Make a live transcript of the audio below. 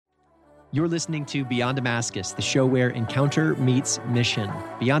You're listening to Beyond Damascus, the show where encounter meets mission.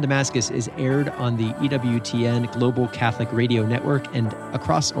 Beyond Damascus is aired on the EWTN Global Catholic Radio Network and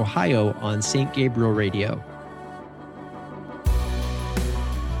across Ohio on St. Gabriel Radio.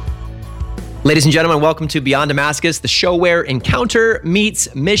 Ladies and gentlemen, welcome to Beyond Damascus, the show where encounter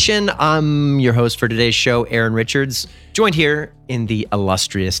meets mission. I'm your host for today's show, Aaron Richards, joined here in the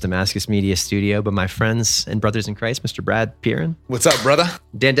illustrious Damascus Media Studio by my friends and brothers in Christ, Mr. Brad Pearson. What's up, brother?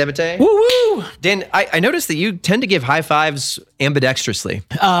 Dan Demete. Woo woo! Dan, I noticed that you tend to give high fives ambidextrously. Is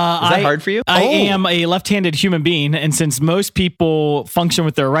that hard for you? I am a left-handed human being, and since most people function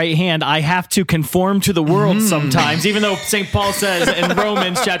with their right hand, I have to conform to the world sometimes, even though St. Paul says in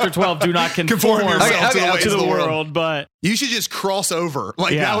Romans chapter 12, do not conform yourself to the world. But you should just cross over.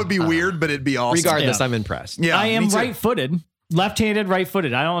 That would be weird, but it'd be awesome. Regardless, I'm impressed. Yeah, I am right-footed. Left-handed,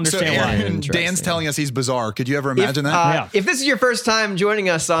 right-footed. I don't understand why. Dan's telling us he's bizarre. Could you ever imagine that? If this is your first time joining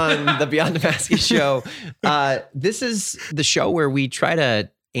us on the Beyond Damascus show, this is the show where we try to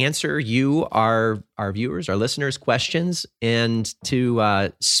answer you, our viewers, our listeners' questions, and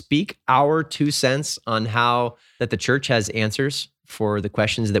to speak our 2 cents on how that the church has answers for the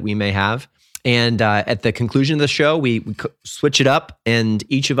questions that we may have. And at the conclusion of the show, we switch it up, and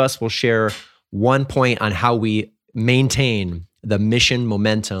each of us will share one point on how we maintain the mission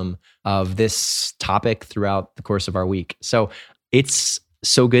momentum of this topic throughout the course of our week. So it's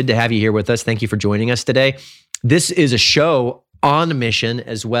so good to have you here with us. Thank you for joining us today. This is a show on a mission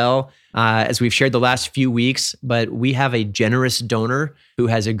as well, as we've shared the last few weeks, but we have a generous donor who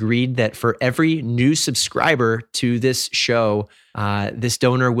has agreed that for every new subscriber to this show, this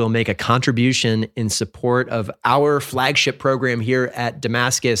donor will make a contribution in support of our flagship program here at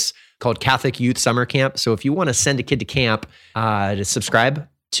Damascus called Catholic Youth Summer Camp. So if you want to send a kid to camp, to subscribe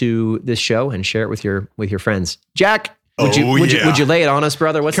to this show and share it with your friends. Jack, would you lay it on us,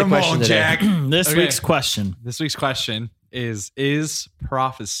 brother? What's the question today? Jack. This week's question is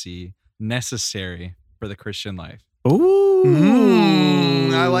prophecy necessary for the Christian life?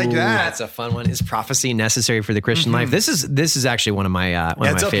 Ooh, I like that. That's a fun one. Is prophecy necessary for the Christian life? This is actually one of my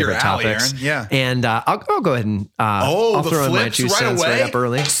favorite topics. Aaron. Yeah, and I'll go ahead and I'll throw in my 2 cents right up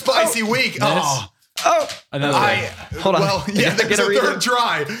early. Spicy week. Another hold on. Well, yeah, there's a third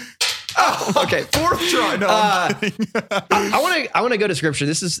try. Oh, okay. Fourth try. No, I want to go to scripture.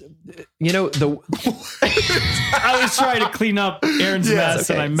 This is, I was trying to clean up Aaron's mess,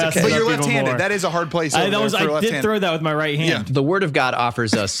 and I messed it up. But you're even left-handed. more. That is a hard place. I did throw that with my right hand. Yeah. the Word of God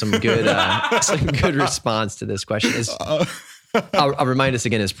offers us some good response to this question. I'll remind us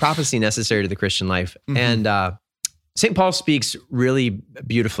again: is prophecy necessary to the Christian life? And St. Paul speaks really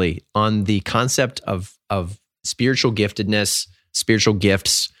beautifully on the concept of spiritual giftedness, spiritual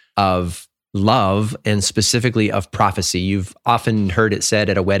gifts, of love, and specifically of prophecy. You've often heard it said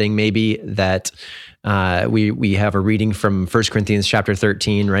at a wedding, maybe, that we have a reading from 1 Corinthians chapter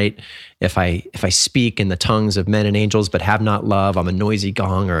 13, right? If I speak in the tongues of men and angels, but have not love, I'm a noisy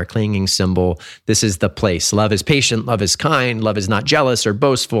gong or a clanging cymbal. This is the place. Love is patient, love is kind, love is not jealous or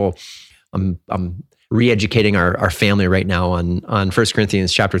boastful. I'm re-educating our family right now on 1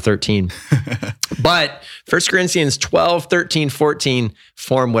 Corinthians chapter 13. But 1 Corinthians 12, 13, 14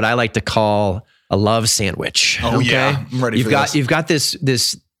 form what I like to call a love sandwich. Oh, okay? Yeah. I'm ready for this. You've got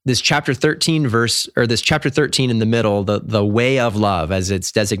this chapter 13 verse, or this chapter 13 in the middle, the way of love as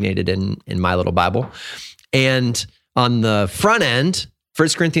it's designated in my little Bible. And on the front end, 1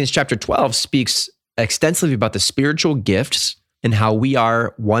 Corinthians chapter 12 speaks extensively about the spiritual gifts and how we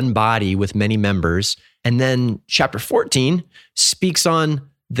are one body with many members. And then chapter 14 speaks on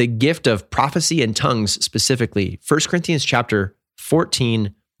the gift of prophecy and tongues specifically. 1 Corinthians chapter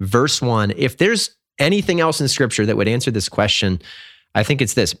 14, verse 1. If there's anything else in scripture that would answer this question, I think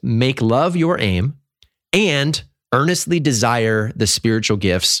it's this: make love your aim and earnestly desire the spiritual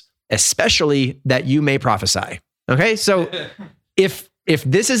gifts, especially that you may prophesy. Okay, so if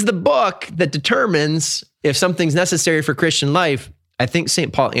this is the book that determines if something's necessary for Christian life, I think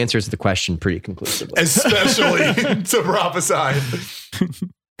St. Paul answers the question pretty conclusively. Especially to prophesy.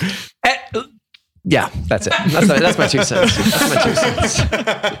 Yeah, that's it. That's my 2 cents.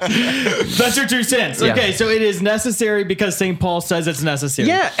 That's your 2 cents. Yeah. Okay, so it is necessary because St. Paul says it's necessary.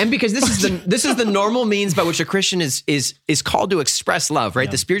 Yeah, and because this is the normal means by which a Christian is called to express love, right?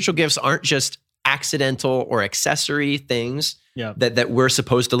 Yeah. The spiritual gifts aren't just accidental or accessory things that we're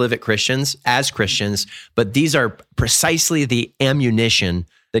supposed to live as Christians, but these are precisely the ammunition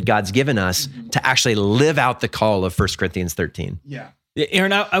that God's given us to actually live out the call of 1 Corinthians 13. Yeah.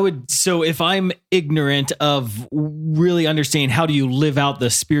 Aaron, I would, so if I'm ignorant of really understanding how do you live out the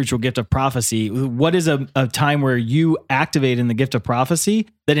spiritual gift of prophecy, what is a time where you activate in the gift of prophecy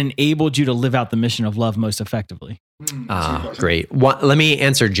that enabled you to live out the mission of love most effectively? Great. Let me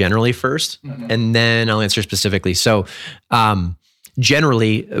answer generally first, and then I'll answer specifically. So,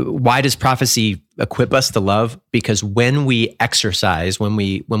 generally, why does prophecy equip us to love? Because when we exercise, when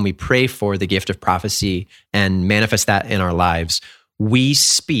we pray for the gift of prophecy and manifest that in our lives, we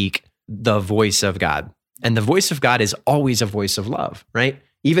speak the voice of God. And the voice of God is always a voice of love, right?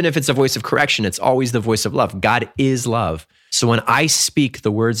 Even if it's a voice of correction, it's always the voice of love. God is love. So when I speak the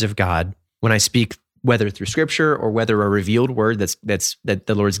words of God, when I speak whether through scripture or whether a revealed word that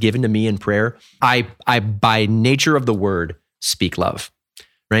the Lord's given to me in prayer, I by nature of the word speak love,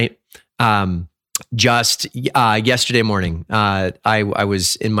 right? Just yesterday morning, I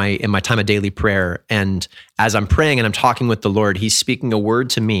was in my time of daily prayer, and as I'm praying and I'm talking with the Lord, He's speaking a word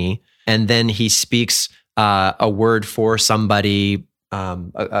to me, and then He speaks a word for somebody,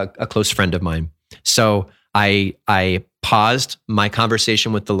 a close friend of mine. So I paused my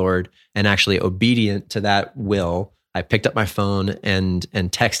conversation with the Lord, and actually obedient to that will, I picked up my phone and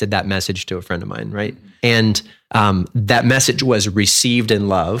texted that message to a friend of mine, right? And that message was received in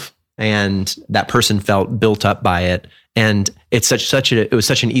love, and that person felt built up by it. And it's it was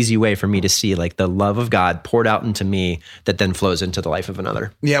such an easy way for me to see like the love of God poured out into me that then flows into the life of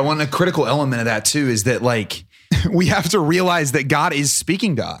another. Yeah, one critical element of that too is that like we have to realize that God is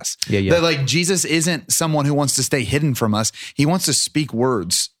speaking to us. Yeah. That like Jesus isn't someone who wants to stay hidden from us. He wants to speak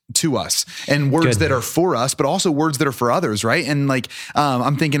words to us, and words that are for us, but also words that are for others, right? And like,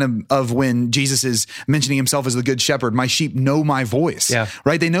 I'm thinking of when Jesus is mentioning himself as the good shepherd, my sheep know my voice,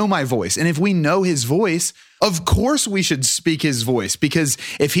 right? They know my voice. And if we know his voice, of course we should speak his voice, because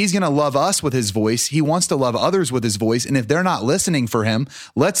if he's going to love us with his voice, he wants to love others with his voice. And if they're not listening for him,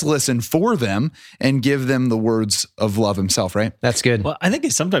 let's listen for them and give them the words of love himself, right? That's good. Well, I think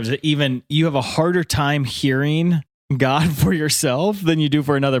it's sometimes even you have a harder time hearing God for yourself than you do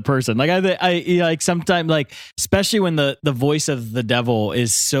for another person. Like I like sometimes, like especially when the voice of the devil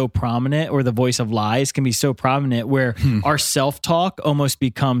is so prominent, or the voice of lies can be so prominent, where our self-talk almost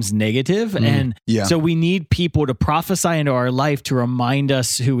becomes negative. And so we need people to prophesy into our life to remind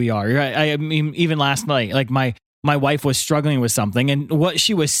us who we are. I mean, even last night, like my wife was struggling with something, and what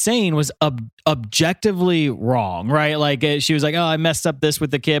she was saying was objectively wrong, right? Like she was like, "Oh, I messed up this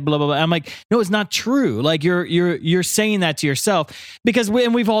with the kid," blah blah blah. I'm like, "No, it's not true. Like you're saying that to yourself, because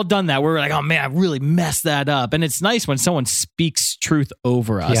we've all done that. We're like, oh man, I really messed that up." And it's nice when someone speaks truth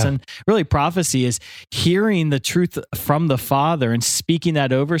over us. And really, prophecy is hearing the truth from the Father and speaking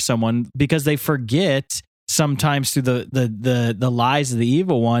that over someone, because they forget sometimes through the lies of the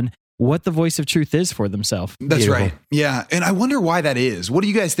evil one what the voice of truth is for themselves. That's right. Yeah. And I wonder why that is. What do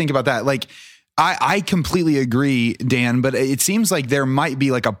you guys think about that? Like, I completely agree, Dan, but it seems like there might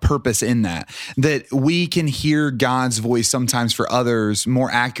be like a purpose in that we can hear God's voice sometimes for others more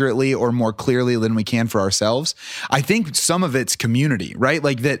accurately or more clearly than we can for ourselves. I think some of it's community, right?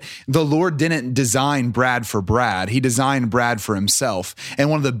 Like that the Lord didn't design Brad for Brad. He designed Brad for himself. And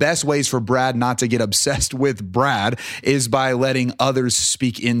one of the best ways for Brad not to get obsessed with Brad is by letting others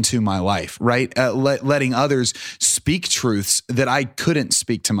speak into my life, right? Letting others speak truths that I couldn't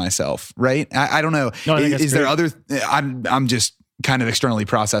speak to myself, right? I don't know. No, is there other? I'm just kind of externally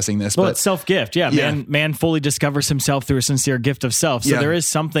processing this. Well, but it's self-gift. Yeah. Man fully discovers himself through a sincere gift of self. So there is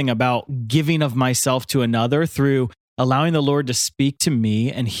something about giving of myself to another through allowing the Lord to speak to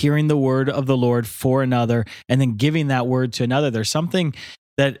me and hearing the word of the Lord for another, and then giving that word to another. There's something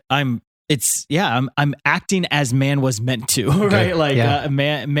that I'm acting as man was meant to, right? Like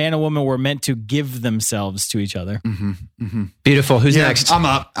man and woman were meant to give themselves to each other. Mm-hmm, mm-hmm. Beautiful. Who's next? I'm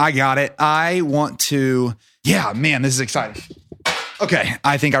up. I got it. I want to, man, this is exciting. Okay.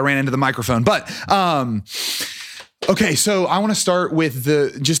 I think I ran into the microphone, but, okay. So I want to start with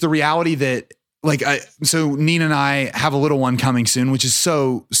the reality that so Nina and I have a little one coming soon, which is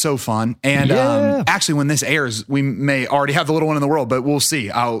so fun. And actually, when this airs, we may already have the little one in the world, but we'll see.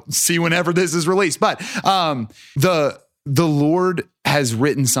 I'll see whenever this is released. But the Lord has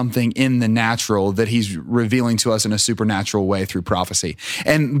written something in the natural that he's revealing to us in a supernatural way through prophecy.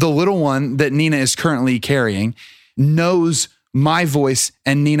 And the little one that Nina is currently carrying knows my voice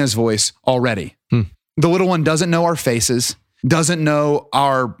and Nina's voice already. The little one doesn't know our faces, doesn't know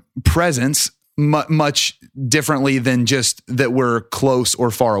our presence much differently than just that we're close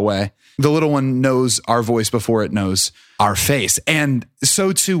or far away. The little one knows our voice before it knows our face. And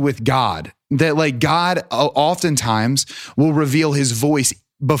so too with God, that like God oftentimes will reveal his voice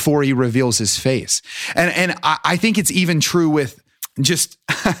before he reveals his face. And I think it's even true with just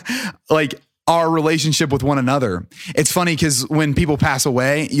like our relationship with one another. It's funny because when people pass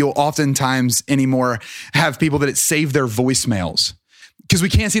away, you'll oftentimes anymore have people that it save their voicemails because we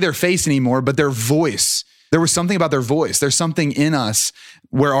can't see their face anymore, but their voice. There was something about their voice. There's something in us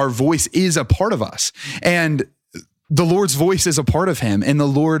where our voice is a part of us. And the Lord's voice is a part of him. And the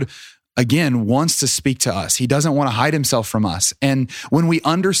Lord, again, wants to speak to us. He doesn't want to hide himself from us. And when we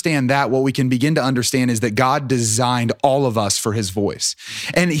understand that, what we can begin to understand is that God designed all of us for his voice.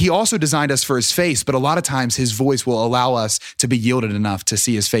 And he also designed us for his face, but a lot of times his voice will allow us to be yielded enough to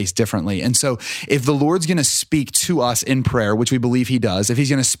see his face differently. And so if the Lord's going to speak to us in prayer, which we believe he does, if he's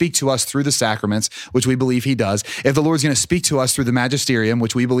going to speak to us through the sacraments, which we believe he does, if the Lord's going to speak to us through the magisterium,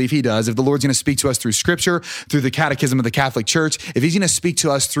 which we believe he does, if the Lord's going to speak to us through scripture, through the catechism of the Catholic Church, if he's going to speak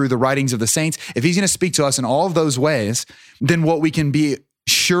to us through the writings of the saints, if he's going to speak to us in all of those ways, then what we can be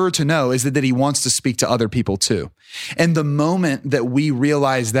sure to know is that he wants to speak to other people too. And the moment that we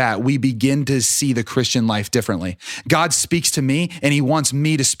realize that, we begin to see the Christian life differently. God speaks to me and he wants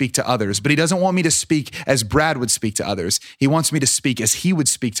me to speak to others, but he doesn't want me to speak as Brad would speak to others. He wants me to speak as he would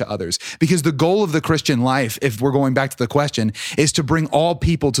speak to others, because the goal of the Christian life, if we're going back to the question, is to bring all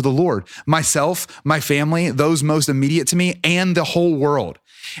people to the Lord, myself, my family, those most immediate to me, and the whole world.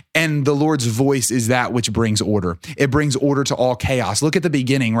 And the Lord's voice is that which brings order. It brings order to all chaos. Look at the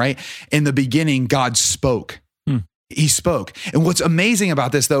beginning, right? In the beginning, God spoke. He spoke. And what's amazing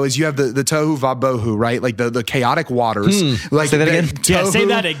about this, though, is you have the tohu va bohu, right? Like the chaotic waters. Like say that again? Say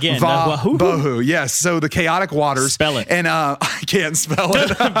that again. Va bohu. Yes. So the chaotic waters. Spell it. And I can't spell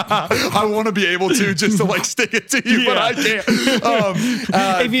it. I want to be able to just to like stick it to you, but I can't.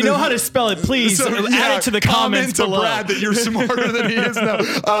 If you know how to spell it, please add it to the comments to below. Brad that you're smarter than he is. No,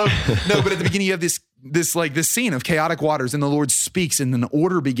 but at the beginning you have this scene of chaotic waters, and the Lord speaks and then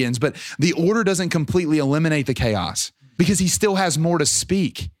order begins, but the order doesn't completely eliminate the chaos because he still has more to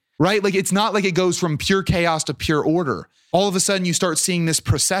speak, right? Like it's not like it goes from pure chaos to pure order. All of a sudden you start seeing this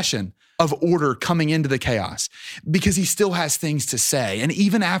procession of order coming into the chaos because he still has things to say. And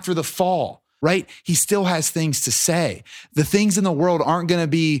even after the fall, right? He still has things to say. The things in the world aren't going to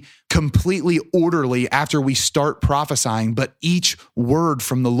be completely orderly after we start prophesying, but each word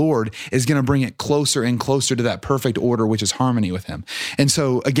from the Lord is going to bring it closer and closer to that perfect order, which is harmony with him. And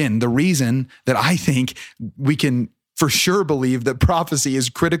so again, the reason that I think we can for sure believe that prophecy is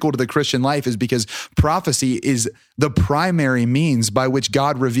critical to the Christian life is because prophecy is the primary means by which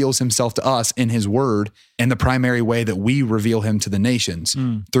God reveals himself to us in his word, and the primary way that we reveal him to the nations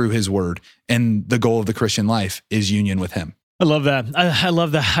through his word. And the goal of the Christian life is union with him. I love that. I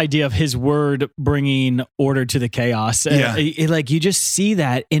love the idea of his word bringing order to the chaos. Yeah. Like you just see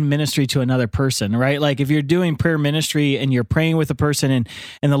that in ministry to another person, right? Like if you're doing prayer ministry and you're praying with a person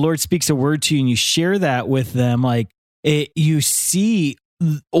and the Lord speaks a word to you and you share that with them, like you see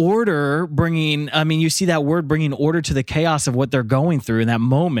order bringing, you see that word bringing order to the chaos of what they're going through in that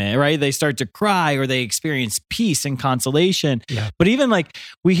moment, right? They start to cry or they experience peace and consolation. Yeah. But even like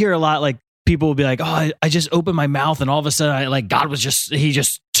we hear a lot, like people will be like, oh, I just opened my mouth and all of a sudden God he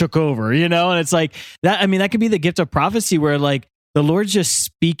just took over, And it's like that. That could be the gift of prophecy where like the Lord's just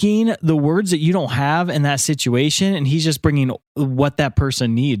speaking the words that you don't have in that situation. And he's just bringing what that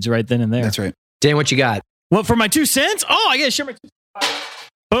person needs right then and there. That's right. Dan, what you got? Well, for my 2 cents? Oh, I got to share my 2 cents.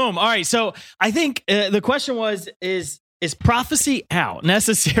 Boom. All right. So I think the question was, is prophecy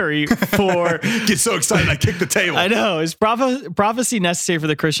necessary for... Get so excited I kick the table. I know. Is prophecy necessary for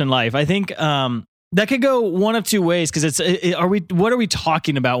the Christian life? I think that could go one of two ways, because what are we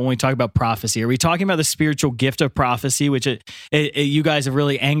talking about when we talk about prophecy? Are we talking about the spiritual gift of prophecy, which you guys have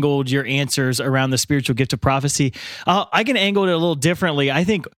really angled your answers around the spiritual gift of prophecy? I can angle it a little differently. I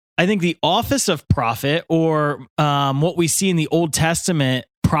think the office of prophet, or what we see in the Old Testament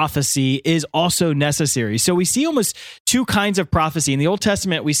prophecy, is also necessary. So we see almost two kinds of prophecy. In the Old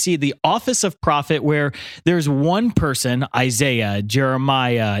Testament, we see the office of prophet, where there's one person, Isaiah,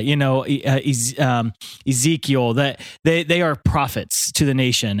 Jeremiah, Ezekiel, that they are prophets to the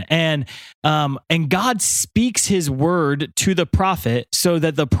nation. And God speaks his word to the prophet so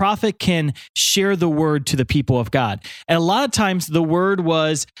that the prophet can share the word to the people of God. And a lot of times the word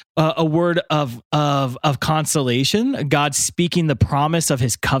was a word of consolation, God speaking the promise of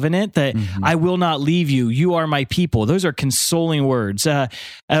his covenant that I will not leave you. You are my people. Those are consoling words.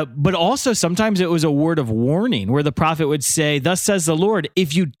 But also sometimes it was a word of warning, where the prophet would say, thus says the Lord,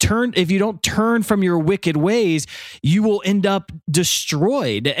 if you don't turn from your wicked ways, you will end up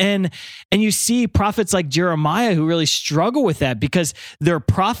destroyed. And you see prophets like Jeremiah who really struggle with that, because they're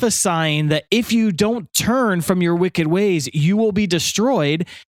prophesying that if you don't turn from your wicked ways, you will be destroyed.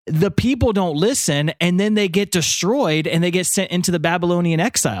 the people don't listen, and then they get destroyed and they get sent into the Babylonian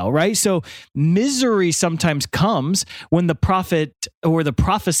exile, right? So misery sometimes comes when the prophet or the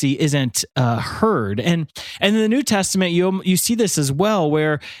prophecy isn't heard. And in the New Testament, you see this as well,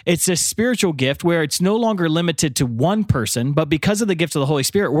 where it's a spiritual gift where it's no longer limited to one person, but because of the gift of the Holy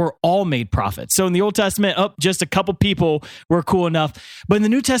Spirit, we're all made prophets. So in the Old Testament, just a couple people were cool enough. But in the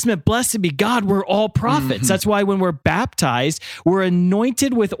New Testament, blessed be God, we're all prophets. That's why when we're baptized, we're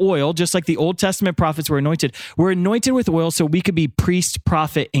anointed with oil, just like the Old Testament prophets were anointed. We're anointed with oil so we could be priest,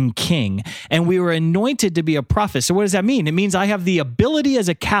 prophet, and king. And we were anointed to be a prophet. So what does that mean? It means I have the ability as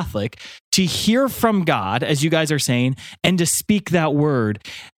a Catholic to hear from God, as you guys are saying, and to speak that word.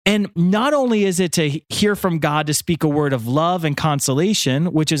 And not only is it to hear from God to speak a word of love and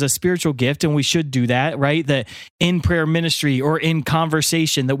consolation, which is a spiritual gift, and we should do that, right? That in prayer ministry or in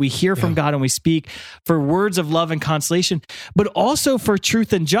conversation that we hear from God and we speak for words of love and consolation, but also for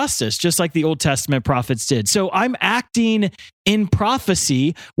truth and justice, just like the Old Testament prophets did. So I'm acting in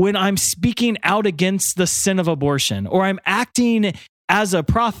prophecy when I'm speaking out against the sin of abortion, or I'm acting as a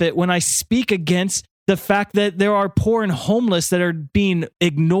prophet when I speak against the fact that there are poor and homeless that are being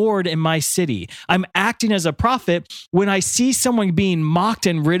ignored in my city. I'm acting as a prophet when I see someone being mocked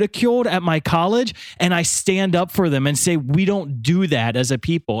and ridiculed at my college, and I stand up for them and say, we don't do that as a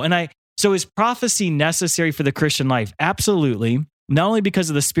people. So is prophecy necessary for the Christian life? Absolutely. Not only because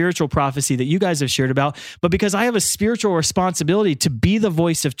of the spiritual prophecy that you guys have shared about, but because I have a spiritual responsibility to be the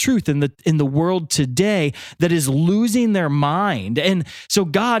voice of truth in the world today that is losing their mind. And so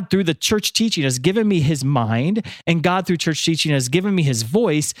God, through the church teaching, has given me his mind, and God, through church teaching, has given me his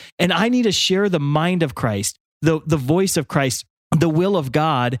voice. And I need to share the mind of Christ, the voice of Christ, the will of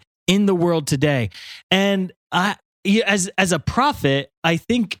God in the world today. And as a prophet, I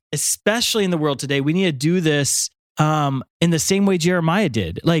think, especially in the world today, we need to do this in the same way Jeremiah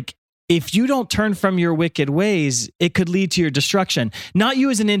did. Like, if you don't turn from your wicked ways, it could lead to your destruction. Not you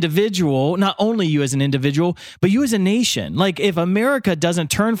as an individual, not only you as an individual, but you as a nation. Like, if America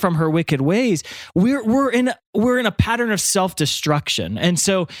doesn't turn from her wicked ways, we're in a pattern of self-destruction. And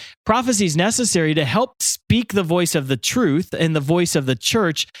so prophecy is necessary to help speak the voice of the truth and the voice of the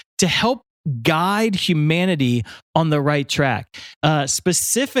church to help guide humanity on the right track.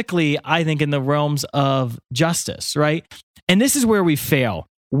 Specifically, I think in the realms of justice, right? And this is where we fail.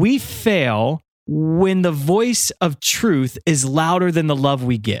 We fail when the voice of truth is louder than the love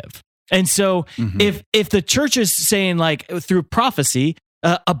we give. And so if the church is saying, like, through prophecy,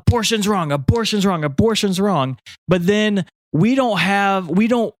 abortion's wrong, abortion's wrong, abortion's wrong, but then we don't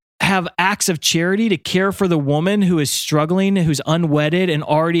have acts of charity to care for the woman who is struggling, who's unwedded and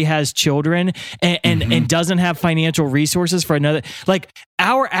already has children and doesn't have financial resources for another. Like,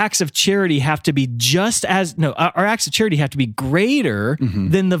 our acts of charity have to be our acts of charity have to be greater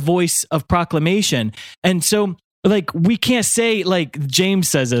than the voice of proclamation. And so, like, we can't say, like James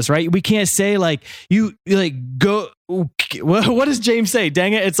says this, right? We can't say, like, you like go. What does James say?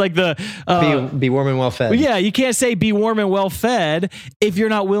 Dang it. It's like be warm and well fed. Yeah. You can't say be warm and well fed if you're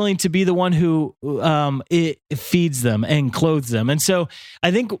not willing to be the one who it feeds them and clothes them. And so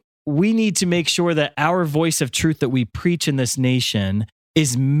I think we need to make sure that our voice of truth that we preach in this nation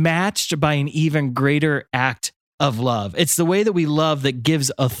is matched by an even greater act of love. It's the way that we love that gives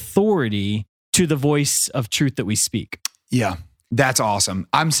authority to the voice of truth that we speak. Yeah. That's awesome.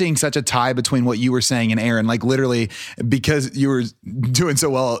 I'm seeing such a tie between what you were saying and Aaron, like, literally, because you were doing so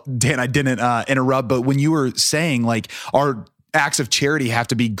well, Dan, I didn't interrupt, but when you were saying, like, our acts of charity have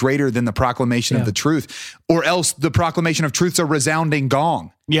to be greater than the proclamation of the truth, or else the proclamation of truth's a resounding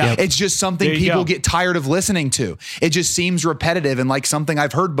gong. Yeah. It's just something people get tired of listening to. It just seems repetitive and like something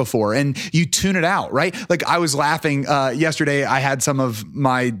I've heard before, and you tune it out, right? Like, I was laughing yesterday. I had some of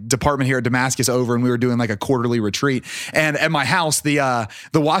my department here at Damascus over, and we were doing like a quarterly retreat. And at my house, the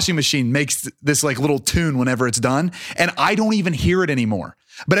washing machine makes this like little tune whenever it's done, and I don't even hear it anymore.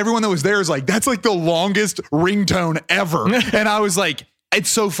 But everyone that was there is like, that's like the longest ringtone ever. And I was like, it's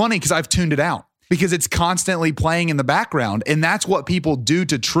so funny because I've tuned it out, because it's constantly playing in the background. And that's what people do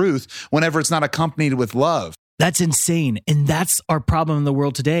to truth whenever it's not accompanied with love. That's insane. And that's our problem in the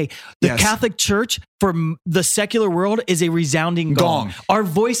world today. The Catholic Church, for the secular world, is a resounding gong. Our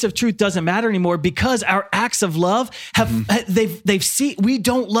voice of truth doesn't matter anymore because our acts of love they've seen we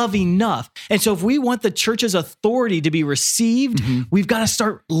don't love enough. And so if we want the church's authority to be received, we've got to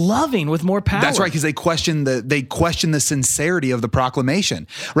start loving with more power. That's right, because they question the sincerity of the proclamation,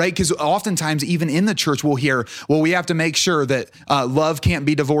 right? Because oftentimes, even in the church, we'll hear, well, we have to make sure that love can't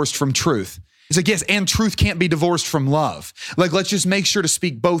be divorced from truth. It's like, yes, and truth can't be divorced from love. Like, let's just make sure to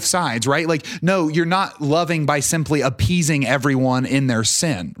speak both sides, right? Like, no, you're not loving by simply appeasing everyone in their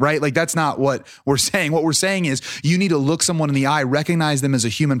sin, right? Like, that's not what we're saying. What we're saying is you need to look someone in the eye, recognize them as a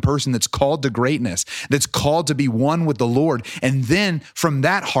human person that's called to greatness, that's called to be one with the Lord. And then from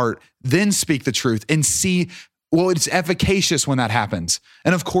that heart, then speak the truth and see, well, it's efficacious when that happens.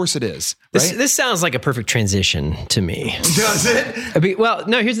 And of course it is. Right? This sounds like a perfect transition to me. Does it? Well,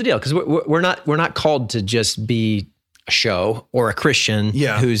 no, here's the deal. Because we're not called to just be a show or a Christian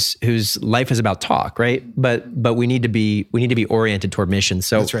whose life is about talk, right? But we need to be oriented toward mission.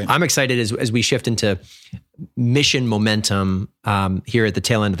 So That's right. I'm excited as we shift into mission momentum here at the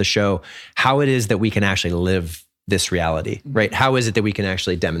tail end of the show, how it is that we can actually live this reality, right? How is it that we can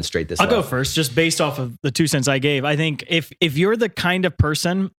actually demonstrate this? I'll go first, just based off of the 2 cents I gave. I think if you're the kind of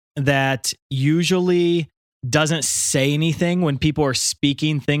person that usually doesn't say anything when people are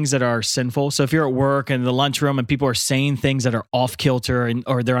speaking things that are sinful. So if you're at work and the lunchroom and people are saying things that are off kilter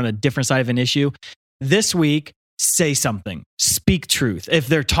or they're on a different side of an issue, this week, say something, speak truth. If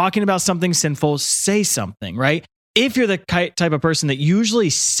they're talking about something sinful, say something, right? If you're the type of person that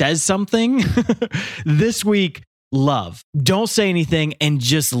usually says something, this week, love. Don't say anything and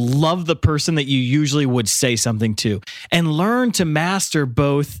just love the person that you usually would say something to, and learn to master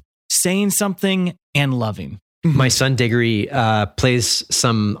both saying something and loving. My son Diggory plays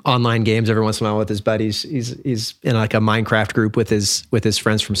some online games every once in a while with his buddies. He's in like a Minecraft group with his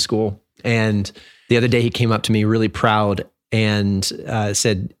friends from school. And the other day he came up to me really proud and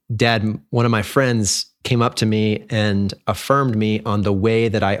said, "Dad, one of my friends came up to me and affirmed me on the way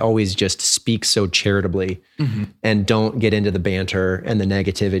that I always just speak so charitably and don't get into the banter and the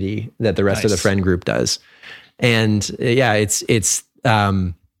negativity that the rest of the friend group does." And yeah, it's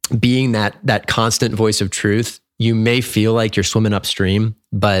being that constant voice of truth. You may feel like you're swimming upstream,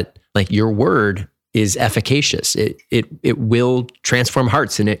 but like your word is efficacious. It will transform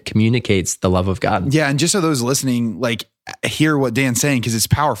hearts and it communicates the love of God. Yeah. And just so those listening, like, hear what Dan's saying, because it's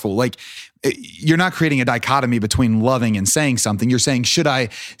powerful. Like, you're not creating a dichotomy between loving and saying something. You're saying, should I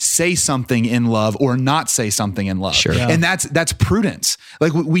say something in love or not say something in love? Sure. Yeah. And that's prudence.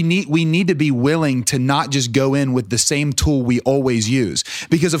 Like, we need to be willing to not just go in with the same tool we always use.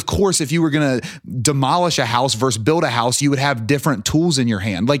 Because of course, if you were going to demolish a house versus build a house, you would have different tools in your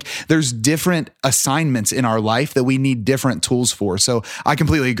hand. Like, there's different assignments in our life that we need different tools for. So I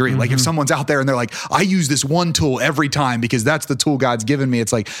completely agree. Like, if someone's out there and they're like, I use this one tool every time because that's the tool God's given me,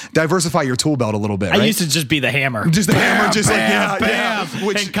 it's like, diversify your tool belt a little bit. Right? I used to just be the hammer. Just the hammer, just bam, like, bam.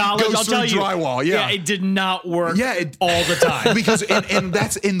 which in college, goes I'll through tell you, drywall. Yeah, it did not work Yeah, all the time. because and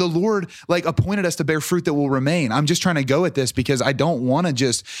that's in the Lord, like, appointed us to bear fruit that will remain. I'm just trying to go at this because I don't want to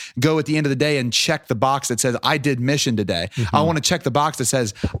just go at the end of the day and check the box that says I did mission today. I want to check the box that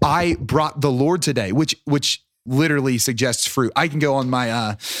says I brought the Lord today, which literally suggests fruit. I can go on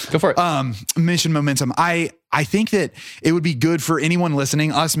my Go for it. Mission momentum. I think that it would be good for anyone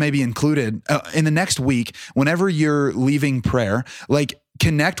listening, us maybe included, in the next week, whenever you're leaving prayer, like,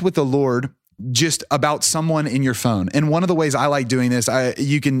 connect with the Lord just about someone in your phone. And one of the ways I like doing this,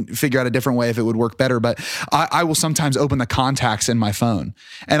 you can figure out a different way if it would work better, but I will sometimes open the contacts in my phone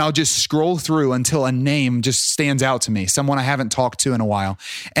and I'll just scroll through until a name just stands out to me, someone I haven't talked to in a while.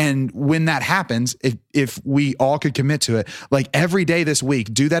 And when that happens, if we all could commit to it, like, every day this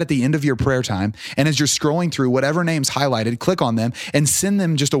week, do that at the end of your prayer time. And as you're scrolling through whatever name's highlighted, click on them and send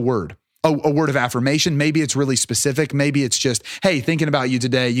them just a word. A word of affirmation. Maybe it's really specific. Maybe it's just, hey, thinking about you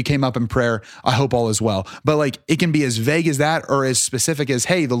today. You came up in prayer. I hope all is well. But like, it can be as vague as that or as specific as,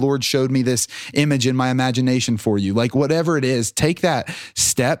 hey, the Lord showed me this image in my imagination for you. Like, whatever it is, take that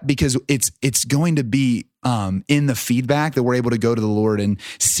step, because it's going to be in the feedback that we're able to go to the Lord and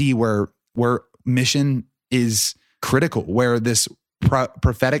see where mission is critical, where this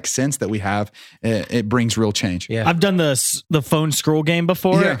prophetic sense that we have, it brings real change. Yeah. I've done the phone scroll game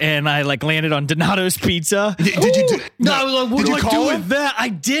before, Yeah. and I like landed on Donato's Pizza. Did you do? No, I was like, what Did do you I do call him? with that? I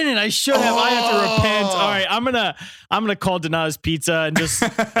didn't. I should have. I have to repent. All right, I'm gonna call Donato's Pizza and just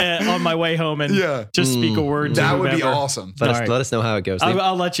on my way home and just speak a word. That to would be whomever. awesome. Let us know how it goes.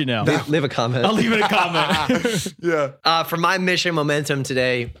 I'll let you know. Leave a comment. I'll leave it a comment. Yeah. For my mission momentum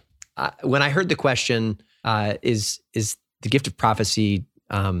today, when I heard the question, is the gift of prophecy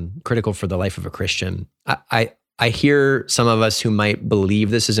critical for the life of a Christian? I hear some of us who might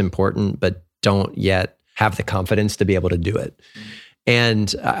believe this is important, but don't yet have the confidence to be able to do it.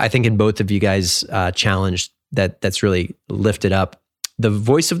 And I think in both of you guys' challenge that's really lifted up the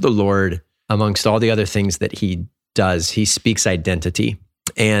voice of the Lord amongst all the other things that he does. He speaks identity.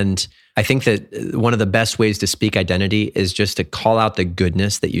 And I think that one of the best ways to speak identity is just to call out the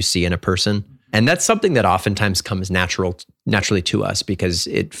goodness that you see in a person. And that's something that oftentimes comes naturally to us because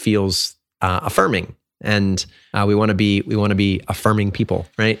it feels affirming. And we want to be affirming people,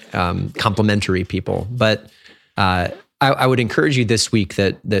 right? Complimentary people. But I would encourage you this week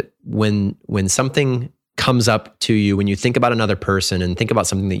that when something comes up to you, when you think about another person and think about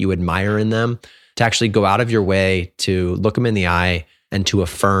something that you admire in them, to actually go out of your way to look them in the eye and to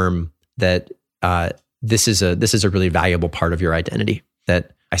affirm that this is a really valuable part of your identity.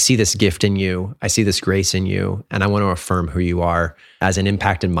 That I see this gift in you, I see this grace in you, and I want to affirm who you are as an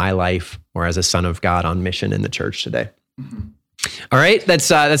impact in my life or as a son of God on mission in the church today. Mm-hmm. All right,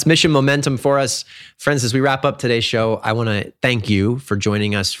 that's mission momentum for us. Friends, as we wrap up today's show, I want to thank you for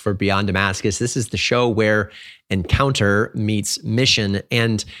joining us for Beyond Damascus. This is the show where encounter meets mission.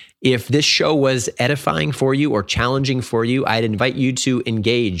 And if this show was edifying for you or challenging for you, I'd invite you to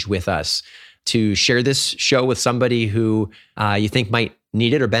engage with us, to share this show with somebody who you think might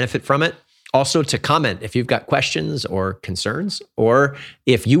need it or benefit from it. Also to comment if you've got questions or concerns, or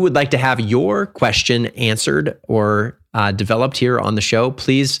if you would like to have your question answered or developed here on the show,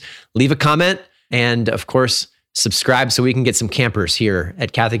 please leave a comment. And of course, subscribe so we can get some campers here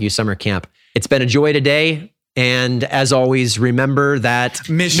at Catholic Youth Summer Camp. It's been a joy today. And as always, remember that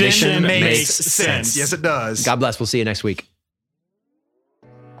mission makes sense. Yes, it does. God bless. We'll see you next week.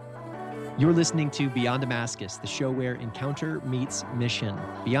 You're listening to Beyond Damascus, the show where encounter meets mission.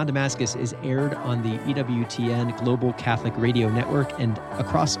 Beyond Damascus is aired on the EWTN Global Catholic Radio Network and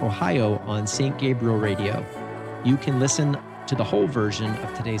across Ohio on St. Gabriel Radio. You can listen to the whole version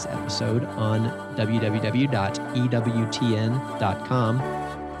of today's episode on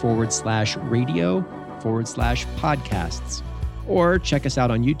www.ewtn.com/radio/podcasts, or check us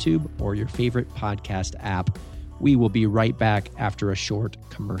out on YouTube or your favorite podcast app. We will be right back after a short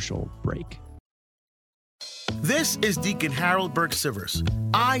commercial break. This is Deacon Harold Burke-Sivers.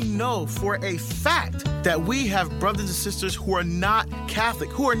 I know for a fact that we have brothers and sisters who are not Catholic,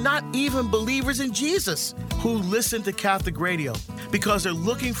 who are not even believers in Jesus, who listen to Catholic radio because they're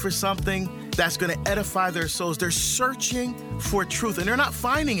looking for something that's going to edify their souls. They're searching for truth, and they're not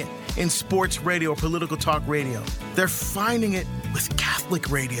finding it in sports radio or political talk radio. They're finding it with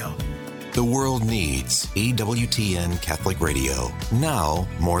Catholic radio. The world needs EWTN Catholic Radio, now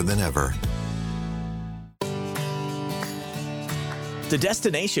more than ever. The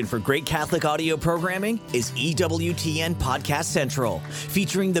destination for great Catholic audio programming is EWTN Podcast Central,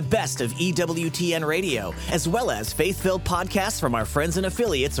 featuring the best of EWTN Radio, as well as faith-filled podcasts from our friends and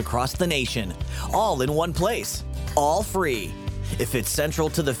affiliates across the nation, all in one place, all free. If it's central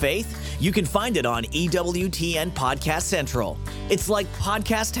to the faith, you can find it on EWTN Podcast Central. It's like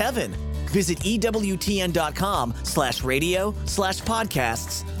podcast heaven. Visit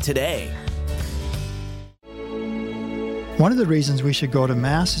EWTN.com/radio/podcasts today. One of the reasons we should go to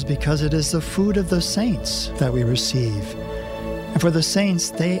Mass is because it is the food of the saints that we receive. And for the saints,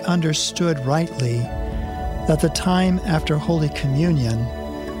 they understood rightly that the time after Holy Communion,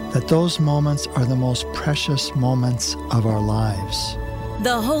 that those moments are the most precious moments of our lives.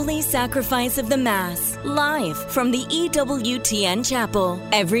 The Holy Sacrifice of the Mass, live from the EWTN Chapel,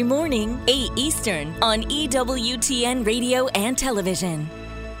 every morning, 8 Eastern, on EWTN Radio and Television.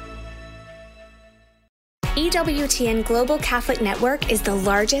 EWTN Global Catholic Network is the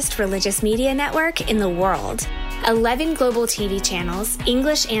largest religious media network in the world. 11 global TV channels,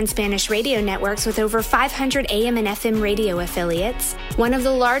 English and Spanish radio networks with over 500 AM and FM radio affiliates, one of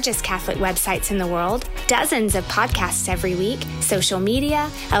the largest Catholic websites in the world, dozens of podcasts every week, social media,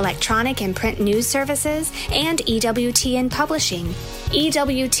 electronic and print news services, and EWTN Publishing.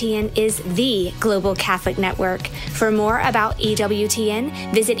 EWTN is the global Catholic network. For more about EWTN,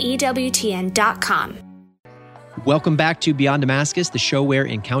 visit EWTN.com. Welcome back to Beyond Damascus, the show where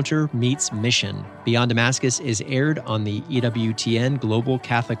encounter meets mission. Beyond Damascus is aired on the EWTN Global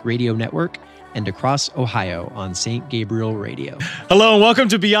Catholic Radio Network and across Ohio on St. Gabriel Radio. Hello and welcome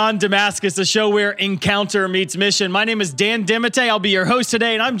to Beyond Damascus, the show where encounter meets mission. My name is Dan Dimite. I'll be your host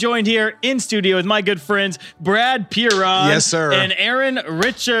today, and I'm joined here in studio with my good friends, Brad Pierron. Yes, sir. And Aaron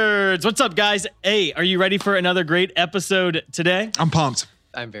Richards. What's up, guys? Hey, are you ready for another great episode today? I'm pumped.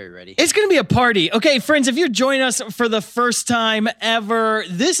 I'm very ready. It's going to be a party. Okay, friends, if you're joining us for the first time ever,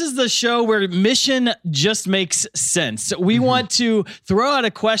 this is the show where mission just makes sense. We want to throw out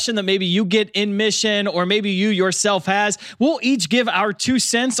a question that maybe you get in mission or maybe you yourself has. We'll each give our 2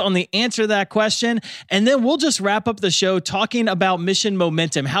 cents on the answer to that question, and then we'll just wrap up the show talking about mission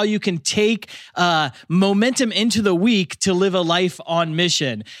momentum, how you can take momentum into the week to live a life on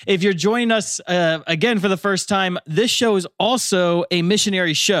mission. If you're joining us again for the first time, this show is also a missionary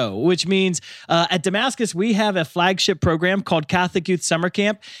missionary show, which means at Damascus, we have a flagship program called Catholic Youth Summer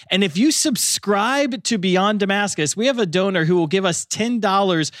Camp. And if you subscribe to Beyond Damascus, we have a donor who will give us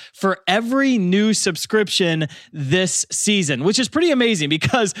 $10 for every new subscription this season, which is pretty amazing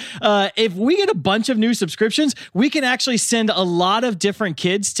because if we get a bunch of new subscriptions, we can actually send a lot of different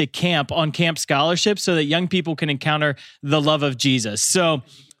kids to camp on camp scholarships so that young people can encounter the love of Jesus. So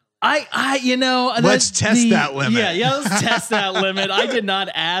let's test that limit. Yeah, let's test that limit. I did not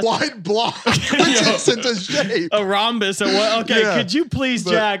ask. White block, adjacent to shape. A rhombus. Could you please,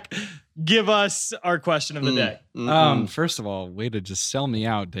 Jack, give us our question of the day? First of all, way to just sell me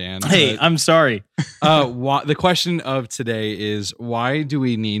out, Dan. Hey, I'm sorry. The question of today is, why do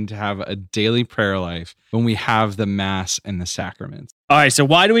we need to have a daily prayer life when we have the Mass and the sacraments? All right, so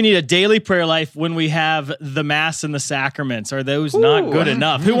why do we need a daily prayer life when we have the Mass and the sacraments? Are those not good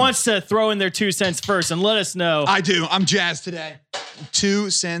enough? Who wants to throw in their 2 cents first and let us know? I do. I'm jazzed today. 2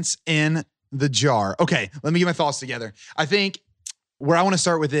 cents in the jar. Okay, let me get my thoughts together. I think where I want to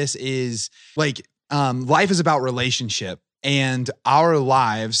start with this is life is about relationship, and our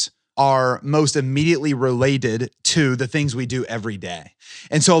lives are most immediately related to the things we do every day.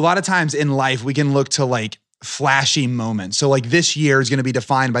 And so a lot of times in life, we can look to flashy moments. So this year is going to be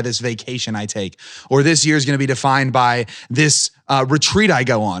defined by this vacation I take, or this year is going to be defined by this retreat I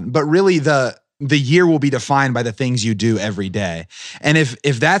go on. But really the year will be defined by the things you do every day. And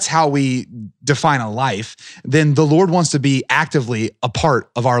if that's how we define a life, then the Lord wants to be actively a part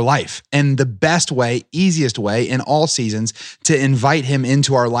of our life. And the best way, easiest way in all seasons to invite him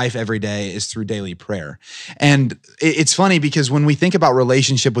into our life every day is through daily prayer. And it's funny because when we think about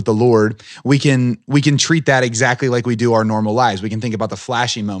relationship with the Lord, we can treat that exactly like we do our normal lives. We can think about the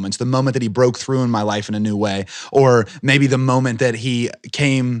flashy moments, the moment that he broke through in my life in a new way, or maybe the moment that he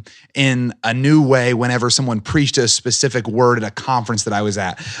came in a new way whenever someone preached a specific word at a conference that I was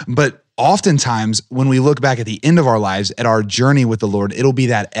at. But oftentimes when we look back at the end of our lives, at our journey with the Lord, it'll be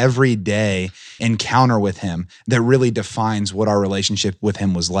that everyday encounter with him that really defines what our relationship with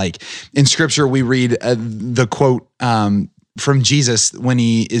him was like. In scripture, we read the quote from Jesus when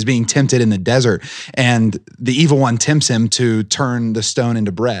he is being tempted in the desert, and the evil one tempts him to turn the stone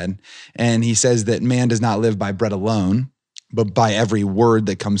into bread. And he says that man does not live by bread alone, but by every word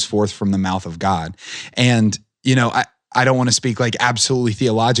that comes forth from the mouth of God. And, I don't want to speak absolutely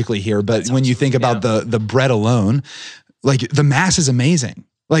theologically here, but when you think about the bread alone, the Mass is amazing.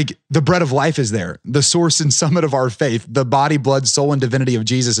 The bread of life is there. The source and summit of our faith, the body, blood, soul, and divinity of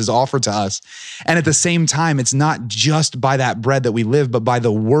Jesus is offered to us. And at the same time, it's not just by that bread that we live, but by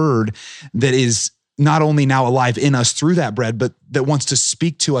the word that is not only now alive in us through that bread, but that wants to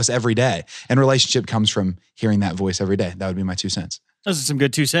speak to us every day. And relationship comes from hearing that voice every day. That would be my 2 cents. Those are some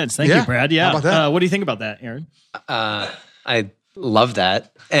good 2 cents. Thank you, Brad. Yeah. How about that? What do you think about that, Aaron? I love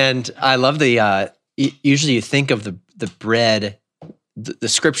that. And I love usually you think of the bread, the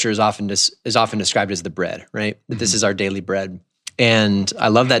scripture is often described as the bread, right? That this is our daily bread. And I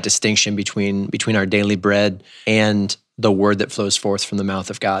love that distinction between our daily bread and the word that flows forth from the mouth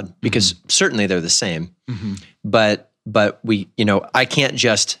of God, because certainly they're the same. But we, I can't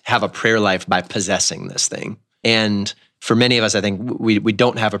just have a prayer life by possessing this thing. And for many of us, I think we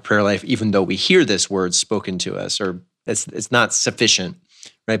don't have a prayer life, even though we hear this word spoken to us, or it's not sufficient,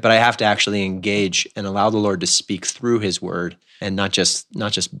 right? But I have to actually engage and allow the Lord to speak through his word, and not just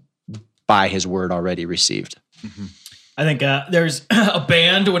by his word already received. I think there's a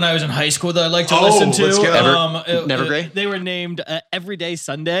band when I was in high school that I like to listen to. Let's go. Nevergray? They were named Everyday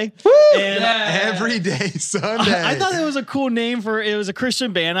Sunday. Woo! And, Everyday Sunday. I thought it was a cool name it was a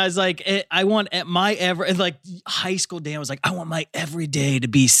Christian band. I was like, I want high school Dan was like, I want my every day to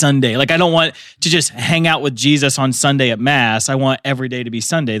be Sunday. I don't want to just hang out with Jesus on Sunday at Mass. I want every day to be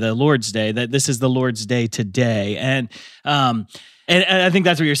Sunday, the Lord's Day, that this is the Lord's Day today. And I think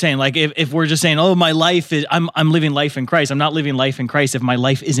that's what you're saying. If we're just saying, oh, my life is, I'm living life in Christ. I'm not living life in Christ if my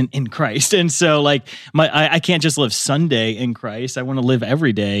life isn't in Christ. And so I can't just live Sunday in Christ. I want to live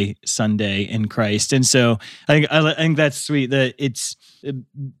every day Sunday in Christ. And so I think that's sweet that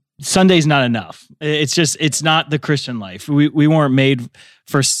Sunday's not enough. It's not the Christian life. We weren't made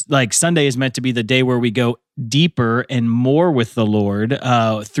for, Sunday is meant to be the day where we go deeper and more with the Lord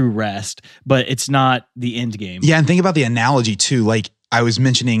through rest, but it's not the end game. Yeah, and think about the analogy too. I was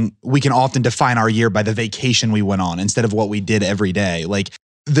mentioning, we can often define our year by the vacation we went on instead of what we did every day.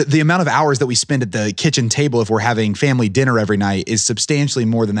 The amount of hours that we spend at the kitchen table if we're having family dinner every night is substantially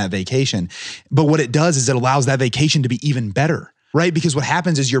more than that vacation. But what it does is it allows that vacation to be even better. right? Because what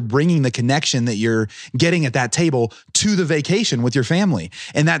happens is you're bringing the connection that you're getting at that table to the vacation with your family.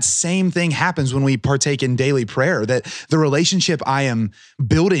 And that same thing happens when we partake in daily prayer, that the relationship I am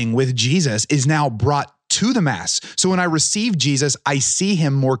building with Jesus is now brought to the Mass. So when I receive Jesus, I see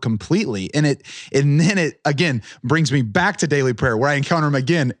him more completely. And then it again brings me back to daily prayer where I encounter him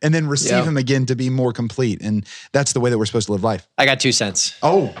again and then receive him again to be more complete. And that's the way that we're supposed to live life. I got 2 cents.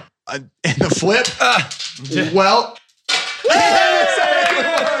 Oh, and the flip? Well.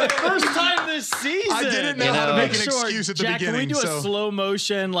 First time this season. I didn't know how to make an excuse at the Jack, beginning. Can we do a slow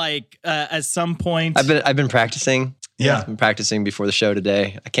motion, like at some point? I've been practicing. Yeah. I've been practicing before the show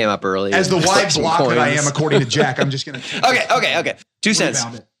today. I came up early. As the wide block that I am, according to Jack, I'm just going to. Okay. 2 cents.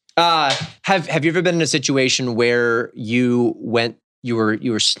 Have you ever been in a situation where you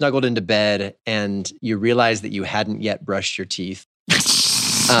were snuggled into bed and you realized that you hadn't yet brushed your teeth?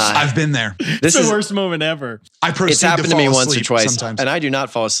 I've been there. This is the worst moment ever. It's happened to me once or twice, sometimes. And I do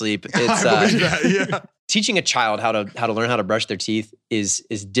not fall asleep. It's I believe that, yeah. Teaching a child how to learn how to brush their teeth is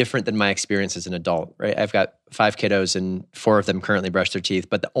different than my experience as an adult, right? I've got 5 kiddos and 4 of them currently brush their teeth,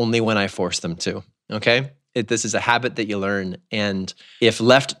 but only when I force them to, okay? This is a habit that you learn. And if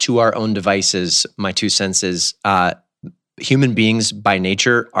left to our own devices, my 2 cents is human beings by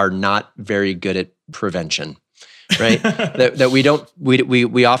nature are not very good at prevention. Right? that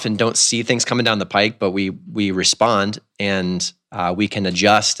we often don't see things coming down the pike, but we respond and we can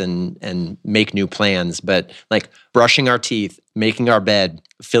adjust and make new plans. But like brushing our teeth, making our bed,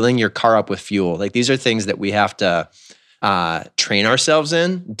 filling your car up with fuel, like these are things that we have to train ourselves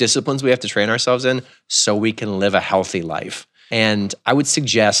in, disciplines we have to train ourselves in so we can live a healthy life. And I would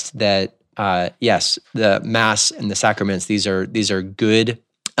suggest that yes, the Mass and the sacraments, these are good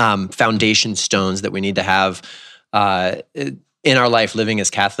foundation stones that we need to have in our life living as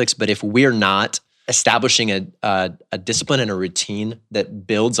Catholics. But if we're not establishing a discipline and a routine that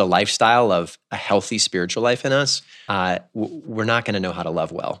builds a lifestyle of a healthy spiritual life in us, we're not going to know how to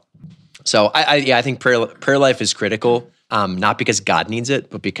love well. So I think prayer life is critical, not because God needs it,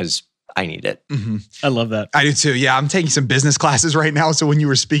 but because I need it. Mm-hmm. I love that. I do too. Yeah, I'm taking some business classes right now. So when you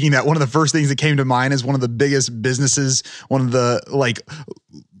were speaking that, one of the first things that came to mind is one of the biggest businesses, one of the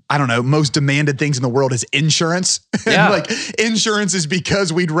most demanded things in the world is insurance. Yeah. Insurance is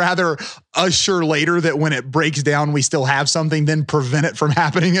because we'd rather assure later that when it breaks down, we still have something than prevent it from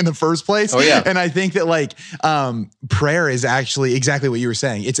happening in the first place. Oh yeah. And I think that prayer is actually exactly what you were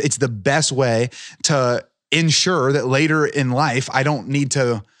saying. It's the best way to ensure that later in life, I don't need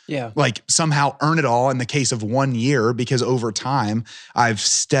to somehow earn it all in the case of 1 year, because over time I've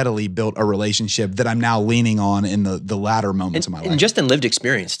steadily built a relationship that I'm now leaning on in the latter moments of my life. And just in lived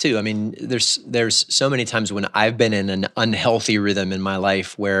experience too. I mean, there's so many times when I've been in an unhealthy rhythm in my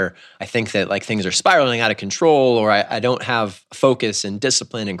life where I think that like things are spiraling out of control, or I don't have focus and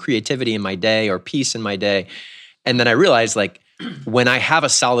discipline and creativity in my day or peace in my day. And then I realized like when I have a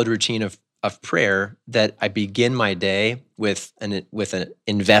solid routine of prayer, that I begin my day with an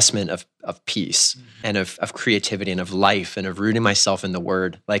investment of peace and of creativity and of life and of rooting myself in the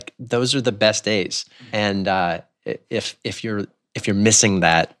Word. Like those are the best days. And if you're missing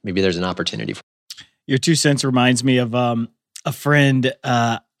that, maybe there's an opportunity. Your 2 cents reminds me of a friend.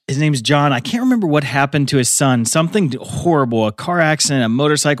 His name's John. I can't remember what happened to his son. Something horrible, a car accident, a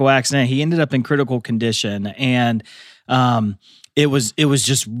motorcycle accident. He ended up in critical condition, and it was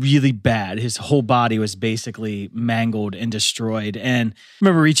just really bad. His whole body was basically mangled and destroyed. And I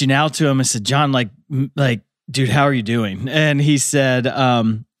remember reaching out to him and said, John, like, dude, how are you doing? And he said,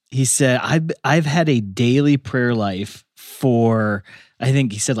 I've had a daily prayer life for, I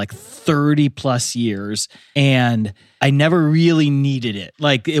think he said like 30 plus years. And I never really needed it.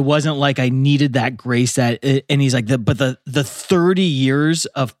 Like, it wasn't like I needed that grace and he's like, but the 30 years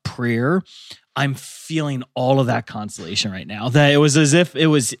of prayer, I'm feeling all of that consolation right now. That it was as if it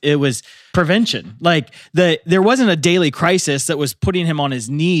was prevention. Like there wasn't a daily crisis that was putting him on his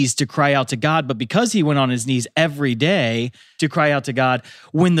knees to cry out to God, but because he went on his knees every day to cry out to God,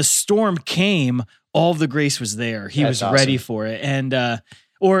 when the storm came, all of the grace was there. He was awesome. Ready for it. And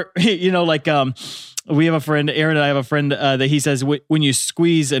we have a friend, Aaron and I have a friend that he says, when you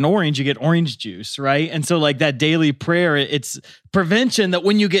squeeze an orange, you get orange juice, right? And so like that daily prayer, it's prevention that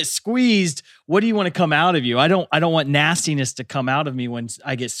when you get squeezed, what do you want to come out of you? I don't want nastiness to come out of me when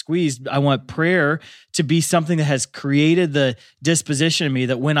I get squeezed. I want prayer to be something that has created the disposition in me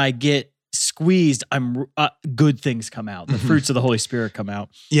that when I get squeezed, I'm good things come out. The fruits of the Holy Spirit come out.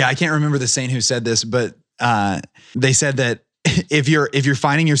 Yeah, I can't remember the saint who said this, but they said that if you're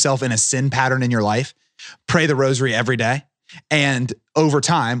finding yourself in a sin pattern in your life, pray the rosary every day. And over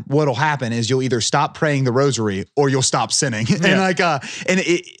time, what'll happen is you'll either stop praying the rosary or you'll stop sinning. Yeah.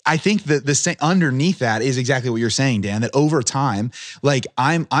 I think that underneath that is exactly what you're saying, Dan, that over time, like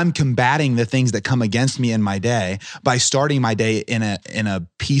I'm combating the things that come against me in my day by starting my day in a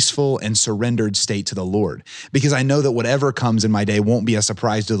peaceful and surrendered state to the Lord, because I know that whatever comes in my day won't be a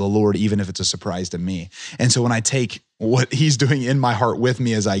surprise to the Lord, even if it's a surprise to me. And so when I take what he's doing in my heart with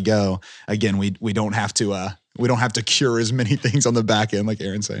me as I go, again, we don't have to cure as many things on the back end, like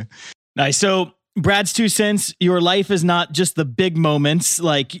Aaron's saying. Nice. So Brad's 2 cents, your life is not just the big moments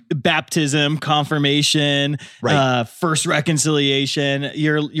like baptism, confirmation, right. First reconciliation.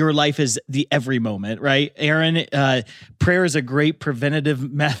 Your life is the every moment, right? Aaron, prayer is a great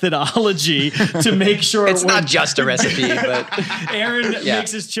preventative methodology to make sure it's not just a recipe, but Aaron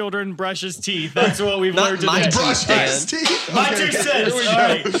makes his children brush his teeth. That's what we've learned today. Brush his teeth. My 2 cents. All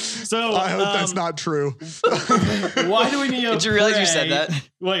right. So I hope that's not true. Why do we need to Did you realize you said that?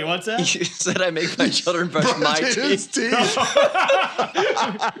 Wait, what's that? You said I make my children brush my teeth.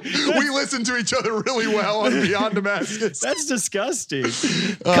 We listen to each other really well on Beyond Damascus. That's disgusting.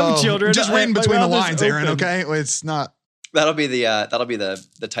 Come, children. Just reading between the lines, Aaron. Okay, it's not. That'll be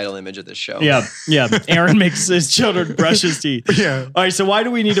the title image of this show. Yeah. Aaron makes his children brush his teeth. Yeah. All right. So why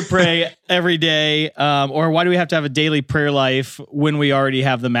do we need to pray every day, or why do we have to have a daily prayer life when we already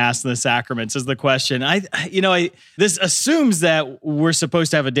have the Mass and the sacraments? Is the question. This assumes that we're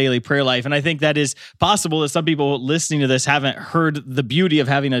supposed to have a daily prayer life, and I think that is possible. That some people listening to this haven't heard the beauty of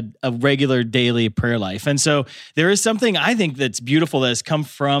having a regular daily prayer life, and so there is something I think that's beautiful that has come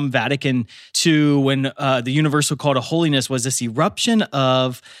from Vatican II when the Universal Call to Holiness was this eruption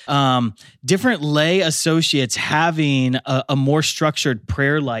of different lay associates having a more structured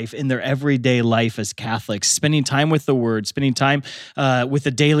prayer life in their everyday life as Catholics, spending time with the Word, spending time with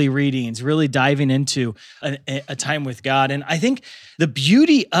the daily readings, really diving into a time with God. And I think the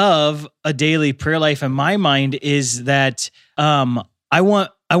beauty of a daily prayer life in my mind is that I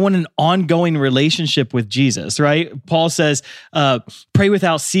want an ongoing relationship with Jesus, right? Paul says, pray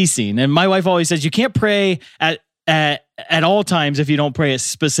without ceasing. And my wife always says, you can't pray at all times if you don't pray at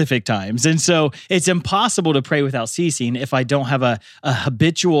specific times. And so it's impossible to pray without ceasing if I don't have a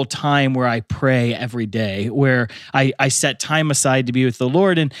habitual time where I pray every day, where I set time aside to be with the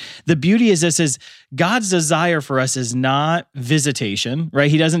Lord. And the beauty is this is God's desire for us is not visitation,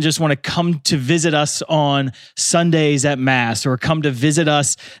 right? He doesn't just want to come to visit us on Sundays at Mass or come to visit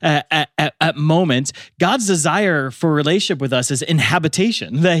us at moments. God's desire for relationship with us is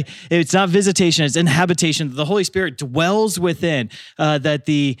inhabitation. It's not visitation, it's inhabitation. The Holy Spirit dwells within, that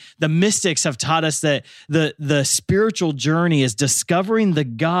the mystics have taught us that the spiritual journey is discovering the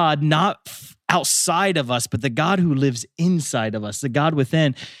God not outside of us, but the God who lives inside of us, the God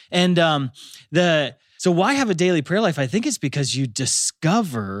within. And so why have a daily prayer life? I think it's because you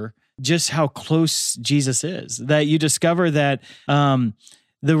discover just how close Jesus is, that you discover that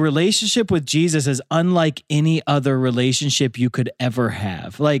the relationship with Jesus is unlike any other relationship you could ever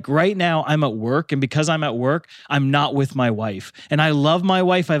have. Like right now, I'm at work, and because I'm at work, I'm not with my wife. And I love my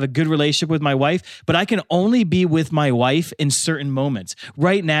wife. I have a good relationship with my wife, but I can only be with my wife in certain moments.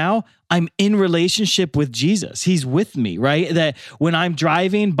 Right now, I'm in relationship with Jesus. He's with me, right? That when I'm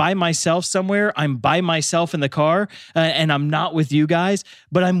driving by myself somewhere, I'm by myself in the car and I'm not with you guys,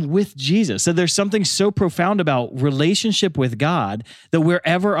 but I'm with Jesus. So there's something so profound about relationship with God that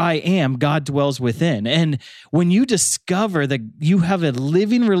wherever I am, God dwells within. And when you discover that you have a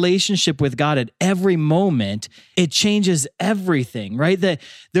living relationship with God at every moment, it changes everything, right? That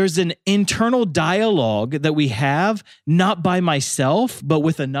there's an internal dialogue that we have, not by myself, but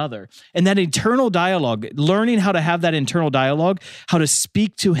with another. And that internal dialogue, learning how to have that internal dialogue, how to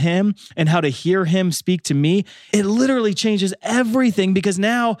speak to him and how to hear him speak to me, it literally changes everything because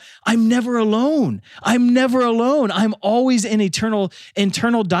now I'm never alone. I'm never alone. I'm always in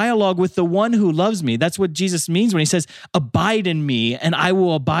internal dialogue with the one who loves me. That's what Jesus means when he says, abide in me and I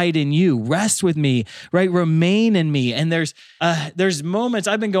will abide in you. Rest with me, right? Remain in me. And there's moments,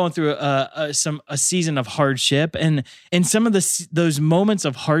 I've been going through a season of hardship, and in some of those moments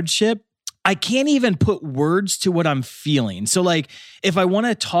of hardship, I can't even put words to what I'm feeling. So like, if I want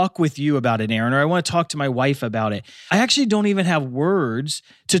to talk with you about it, Aaron, or I want to talk to my wife about it, I actually don't even have words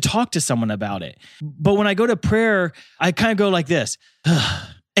to talk to someone about it. But when I go to prayer, I kind of go like this,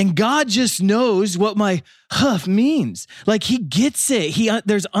 and God just knows what my huff means. Like he gets it.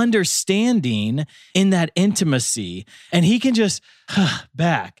 There's understanding in that intimacy, and he can just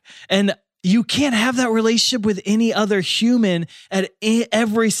back. And you can't have that relationship with any other human at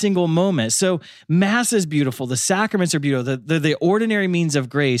every single moment. So Mass is beautiful. The sacraments are beautiful. They're the ordinary means of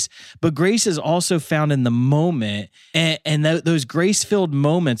grace, but grace is also found in the moment. And those grace-filled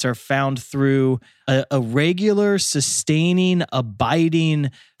moments are found through a regular, sustaining, abiding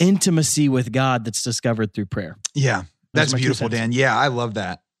intimacy with God that's discovered through prayer. Yeah, that's beautiful, Dan. Yeah, I love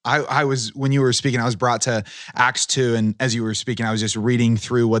that. I was, when you were speaking, I was brought to Acts 2. And as you were speaking, I was just reading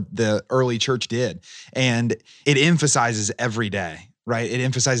through what the early church did. And it emphasizes every day, right? It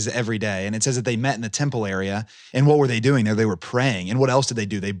emphasizes every day. And it says that they met in the temple area. And what were they doing there? They were praying. And what else did they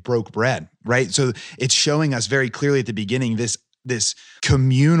do? They broke bread, right? So it's showing us very clearly at the beginning, this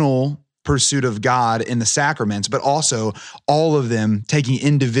communal pursuit of God in the sacraments, but also all of them taking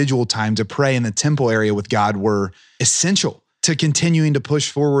individual time to pray in the temple area with God were essential to continuing to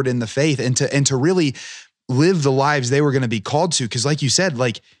push forward in the faith and to really live the lives they were going to be called to. Because like you said,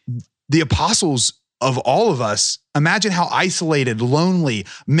 like the apostles of all of us, imagine how isolated, lonely,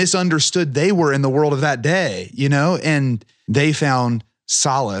 misunderstood they were in the world of that day, you know, and they found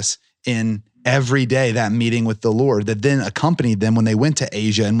solace in every day that meeting with the Lord that then accompanied them when they went to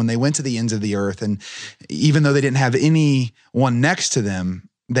Asia and when they went to the ends of the earth. And even though they didn't have anyone next to them,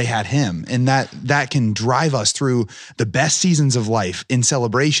 they had him. And that can drive us through the best seasons of life in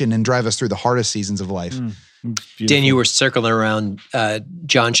celebration and drive us through the hardest seasons of life. Dan, you were circling around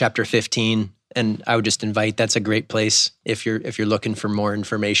John chapter 15, and I would just invite, that's a great place if you're looking for more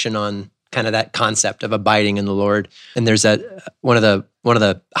information on kind of that concept of abiding in the Lord. And there's one of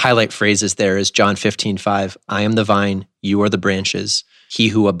the highlight phrases there is John 15:5. I am the vine, you are the branches. He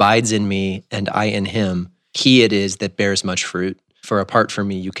who abides in me and I in him, he it is that bears much fruit. For apart from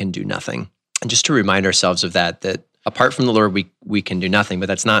me, you can do nothing. And just to remind ourselves of that apart from the Lord, we can do nothing, but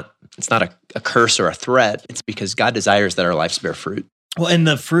it's not a curse or a threat. It's because God desires that our lives bear fruit. Well, and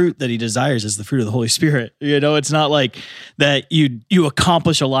the fruit that he desires is the fruit of the Holy Spirit. You know, it's not like that you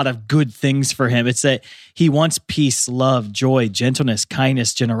accomplish a lot of good things for him. It's that he wants peace, love, joy, gentleness,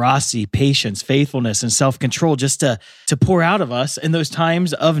 kindness, generosity, patience, faithfulness, and self-control just to pour out of us in those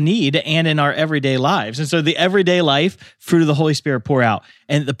times of need and in our everyday lives. And so the everyday life, fruit of the Holy Spirit pour out.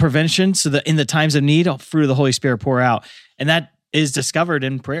 And the prevention, so that in the times of need, fruit of the Holy Spirit pour out. And that is discovered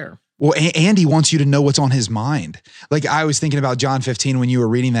in prayer. Well, and he wants you to know what's on his mind. Like I was thinking about John 15 when you were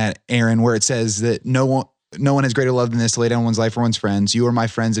reading that, Aaron, where it says that no one has greater love than this to lay down one's life for one's friends. You are my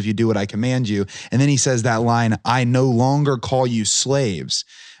friends if you do what I command you. And then he says that line, I no longer call you slaves,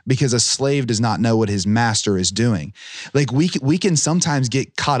 because a slave does not know what his master is doing. Like we can sometimes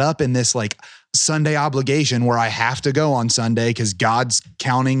get caught up in this like Sunday obligation where I have to go on Sunday because God's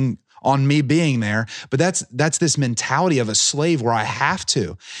counting on me being there. But that's this mentality of a slave where I have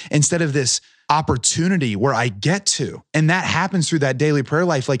to, instead of this opportunity where I get to. And that happens through that daily prayer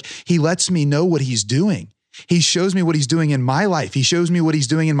life. Like he lets me know what he's doing. He shows me what he's doing in my life. He shows me what he's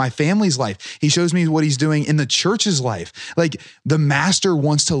doing in my family's life. He shows me what he's doing in the church's life. Like the master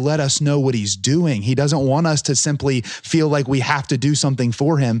wants to let us know what he's doing. He doesn't want us to simply feel like we have to do something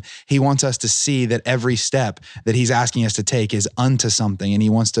for him. He wants us to see that every step that he's asking us to take is unto something. And he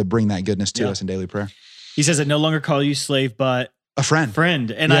wants to bring that goodness to us in daily prayer. He says, I no longer call you slave, but a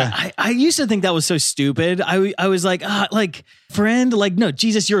friend. And I used to think that was so stupid. I was like, friend, like, no,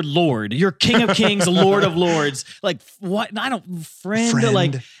 Jesus, you're Lord, you're King of Kings, Lord of Lords. Like what? I don't friend.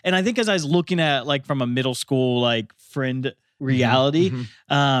 Like, and I think as I was looking at like from a middle school, like friend reality,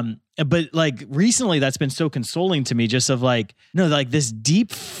 but like recently that's been so consoling to me, just of like, no, like this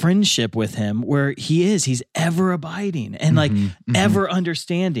deep friendship with him where he's ever abiding and like ever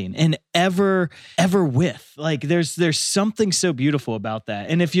understanding and ever with. Like there's something so beautiful about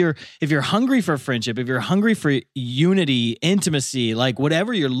that. And if you're hungry for friendship, if you're hungry for unity, intimacy, like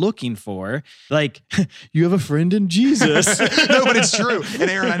whatever you're looking for, like you have a friend in Jesus. No, but it's true.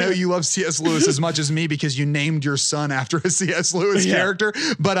 And Aaron, I know you love C.S. Lewis as much as me because you named your son after a C.S. Lewis character.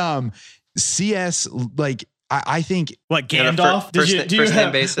 But C.S. like I think what Gandalf? First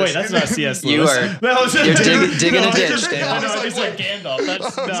name basis. Wait, that's not C.S. Lewis. You're digging a ditch. I was like Gandalf.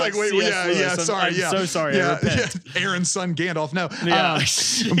 That's I was like, wait, sorry. I'm so sorry. I repent. Aaron's son Gandalf. No,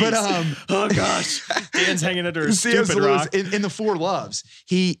 but oh gosh, Dan's hanging under a stupid rock. In the Four Loves,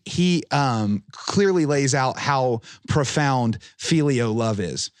 he clearly lays out how profound filio love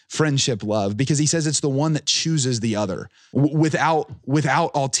is, friendship love, because he says it's the one that chooses the other without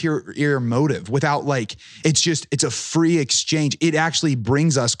ulterior motive, without like it's a free exchange. It actually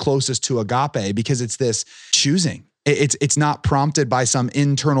brings us closest to agape because it's this choosing. It's not prompted by some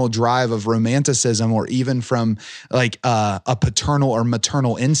internal drive of romanticism or even from like a paternal or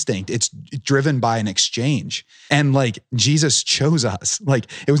maternal instinct. It's driven by an exchange. And like Jesus chose us. Like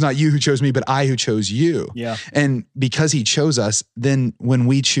it was not you who chose me, but I who chose you. Yeah. And because he chose us, then when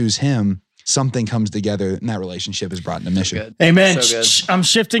we choose him, something comes together and that relationship is brought into mission. Good. Amen. So good. I'm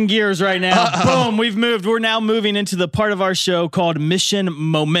shifting gears right now. Boom, we've moved. We're now moving into the part of our show called Mission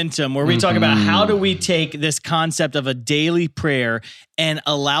Momentum, where we talk about how do we take this concept of a daily prayer and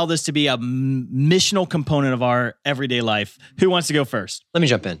allow this to be a missional component of our everyday life. Who wants to go first? Let me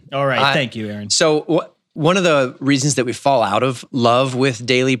jump in. All right. Thank you, Aaron. So one of the reasons that we fall out of love with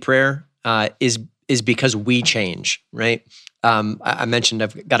daily prayer is because we change, right? I mentioned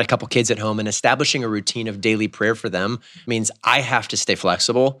I've got a couple kids at home, and establishing a routine of daily prayer for them means I have to stay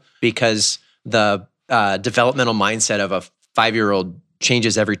flexible because the developmental mindset of a 5-year-old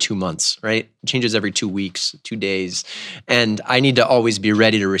changes every 2 months, right? Changes every 2 weeks, 2 days. And I need to always be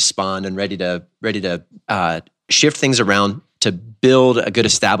ready to respond and ready to shift things around to build a good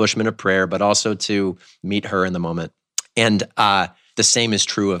establishment of prayer, but also to meet her in the moment. And the same is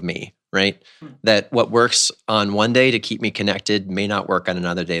true of me. Right? That what works on one day to keep me connected may not work on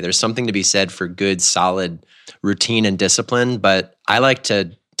another day. There's something to be said for good, solid routine and discipline, but I like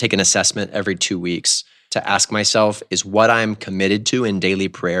to take an assessment every 2 weeks to ask myself, is what I'm committed to in daily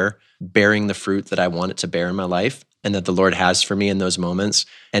prayer bearing the fruit that I want it to bear in my life and that the Lord has for me in those moments?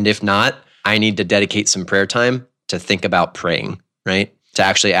 And if not, I need to dedicate some prayer time to think about praying, right? To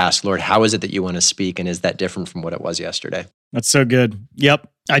actually ask, Lord, how is it that you want to speak? And is that different from what it was yesterday? That's so good. Yep.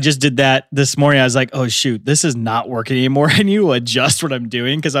 I just did that this morning. I was like, oh, shoot, this is not working anymore. I need to adjust what I'm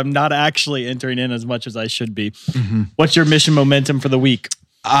doing because I'm not actually entering in as much as I should be. Mm-hmm. What's your mission momentum for the week?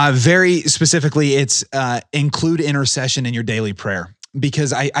 Very specifically, it's include intercession in your daily prayer.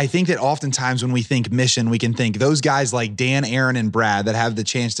 Because I think that oftentimes when we think mission, we can think those guys like Dan, Aaron, and Brad that have the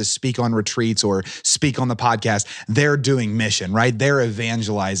chance to speak on retreats or speak on the podcast, they're doing mission, right? They're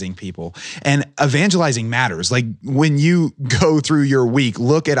evangelizing people. And evangelizing matters. Like when you go through your week,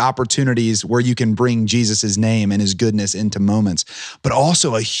 look at opportunities where you can bring Jesus's name and his goodness into moments. But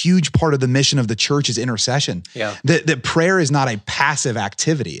also a huge part of the mission of the church is intercession. Yeah. That prayer is not a passive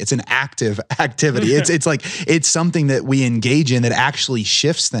activity. It's an active activity. It's something that we engage in that actually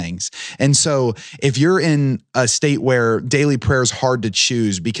shifts things. And so if you're in a state where daily prayer is hard to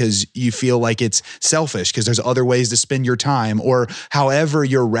choose because you feel like it's selfish because there's other ways to spend your time, or however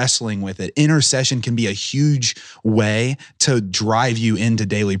you're wrestling with it, intercession can be a huge way to drive you into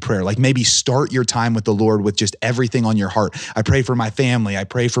daily prayer. Like maybe start your time with the Lord with just everything on your heart. I pray for my family. I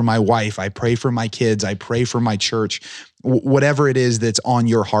pray for my wife. I pray for my kids. I pray for my church. Whatever it is that's on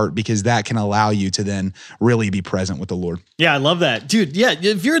your heart, because that can allow you to then really be present with the Lord. Yeah, I love that. Dude, yeah,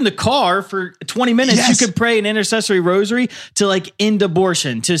 if you're in the car for 20 minutes, Yes. you could pray an intercessory rosary to like end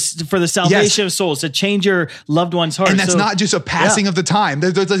abortion, for the salvation of souls, to change your loved one's heart. And that's not just a passing of the time.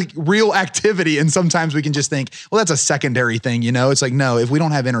 There's like real activity. And sometimes we can just think, well, that's a secondary thing. You know, it's like, no, if we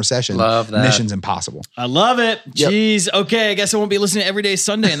don't have intercession, mission's impossible. I love it. Yep. Jeez. Okay, I guess I won't be listening every day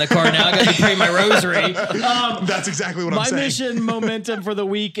Sunday in the car now. I got to pray my rosary. That's exactly what My I'm saying. mission momentum for the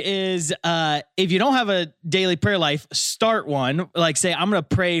week is if you don't have a daily prayer life, start one. Like say, I'm going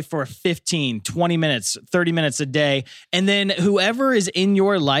to pray for 15, 20 minutes, 30 minutes a day. And then whoever is in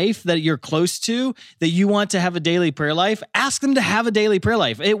your life that you're close to, that you want to have a daily prayer life, ask them to have a daily prayer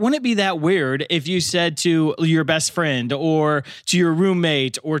life. It wouldn't be that weird if you said to your best friend or to your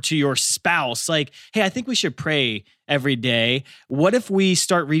roommate or to your spouse, like, hey, I think we should pray every day. What if we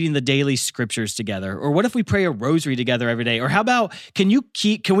start reading the daily scriptures together? Or what if we pray a rosary together every day? Or how about, can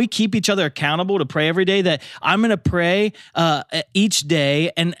we keep each other accountable to pray every day? That I'm going to pray each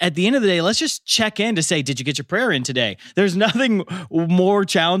day. And at the end of the day, let's just check in to say, did you get your prayer in today? There's nothing more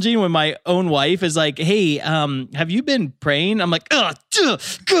challenging when my own wife is like, hey, have you been praying? I'm like,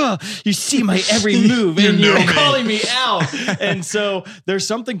 you see my every move and you're calling me out. And so there's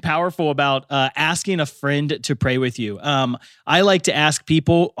something powerful about asking a friend to pray with you. I like to ask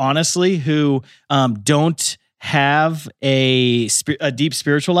people, honestly, who don't have a deep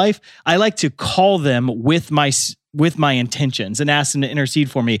spiritual life. I like to call them with my intentions and ask them to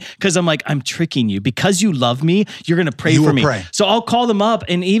intercede for me, because I'm like, I'm tricking you. Because you love me, you're going to pray for me. So I'll call them up,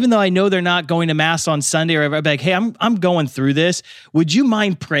 and even though I know they're not going to mass on Sunday, or I'll be like, hey, I'm going through this. Would you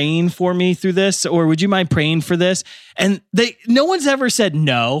mind praying for me through this, or would you mind praying for this? And no one's ever said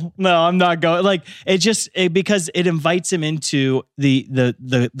no, I'm not going. Like because it invites them into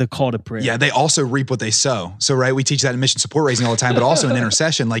the call to prayer. Yeah, they also reap what they sow. So right, we teach that in mission support raising all the time, but also in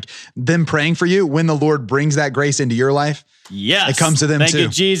intercession, like them praying for you when the Lord brings that grace into your life. Yes. It comes to them Thank too. you,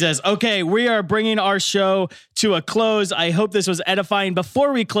 Jesus. Okay, we are bringing our show to a close. I hope this was edifying.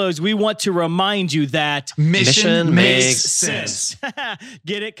 Before we close, we want to remind you that Mission makes sense.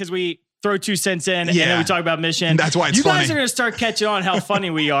 Get it? Because we throw 2 cents in and Yeah. then we talk about mission. That's why it's you guys funny. are going to start catching on how funny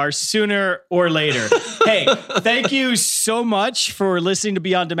we are sooner or later. Hey, thank you so much for listening to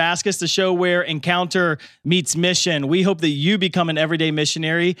Beyond Damascus, the show where encounter meets mission. We hope that you become an everyday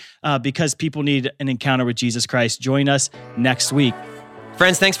missionary because people need an encounter with Jesus Christ. Join us next week.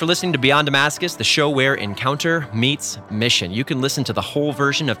 Friends, thanks for listening to Beyond Damascus, the show where encounter meets mission. You can listen to the whole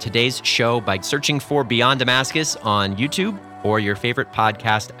version of today's show by searching for Beyond Damascus on YouTube or your favorite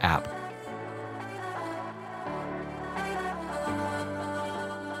podcast app.